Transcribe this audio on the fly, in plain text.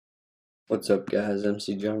What's up guys,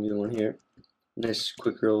 MC John here. Nice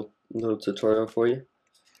quick little tutorial for you.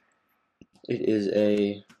 It is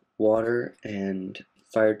a water and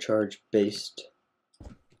fire charge based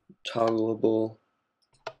toggleable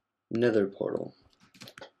nether portal.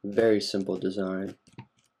 Very simple design,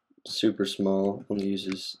 super small, only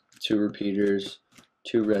uses 2 repeaters,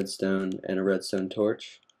 2 redstone and a redstone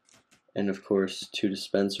torch, and of course 2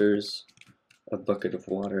 dispensers, a bucket of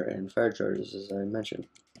water and fire charges as I mentioned.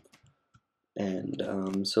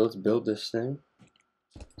 And so let's build this thing.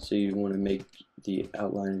 So you want to make the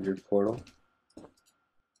outline of your portal.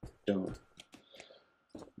 Don't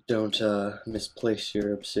misplace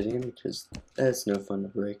your obsidian because that's no fun to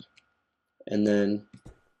break. And then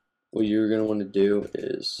what you're going to want to do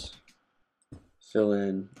is fill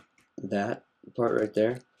in that part right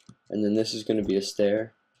there, and then this is going to be a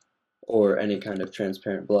stair or any kind of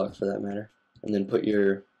transparent block for that matter, and then put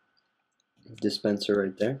your dispenser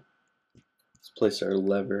right there. Let's place our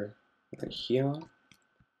lever right here,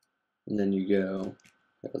 and then you go,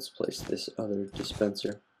 let's place this other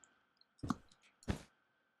dispenser,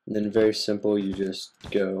 and then very simple, you just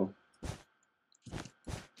go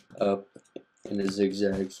up in a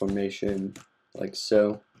zigzag formation like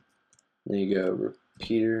so. Then you go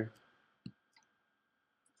repeater,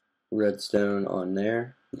 redstone on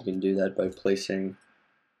there. You can do that by placing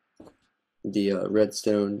the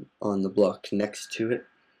redstone on the block next to it,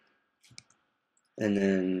 and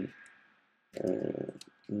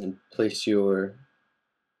then place your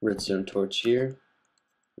redstone torch here,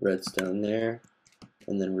 redstone there,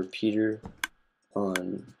 and then repeater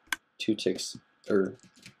on 2 ticks or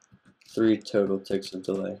 3 total ticks of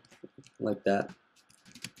delay, like that.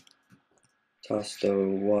 Toss the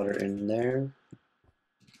water in there,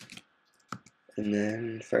 and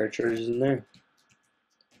then fire charges in there.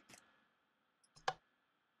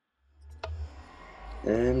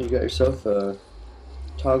 And you got yourself a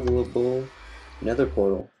toggleable nether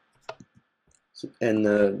portal. And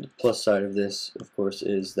the plus side of this, of course,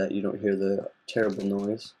 is that you don't hear the terrible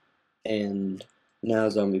noise, and now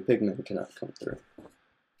zombie pigmen cannot come through,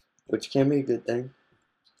 which can be a good thing,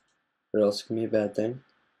 but also can be a bad thing.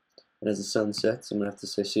 And as the sun sets, I'm going to have to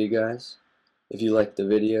say see you guys. If you liked the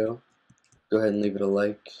video, go ahead and leave it a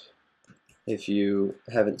like. If you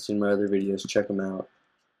haven't seen my other videos, check them out.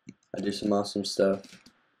 I do some awesome stuff.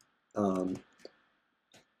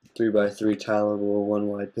 3x3 tileable 1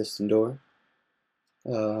 wide piston door.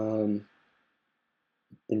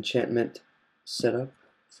 Enchantment setup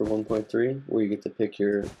for 1.3 where you get to pick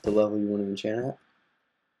the level you want to enchant at.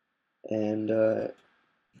 And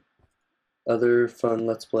other fun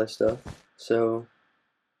Let's Play stuff. So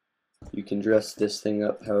you can dress this thing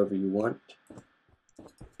up however you want.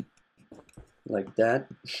 Like that.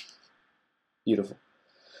 Beautiful.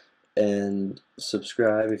 And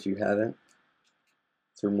subscribe if you haven't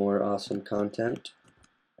for more awesome content.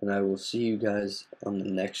 And I will see you guys on the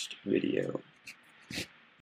next video.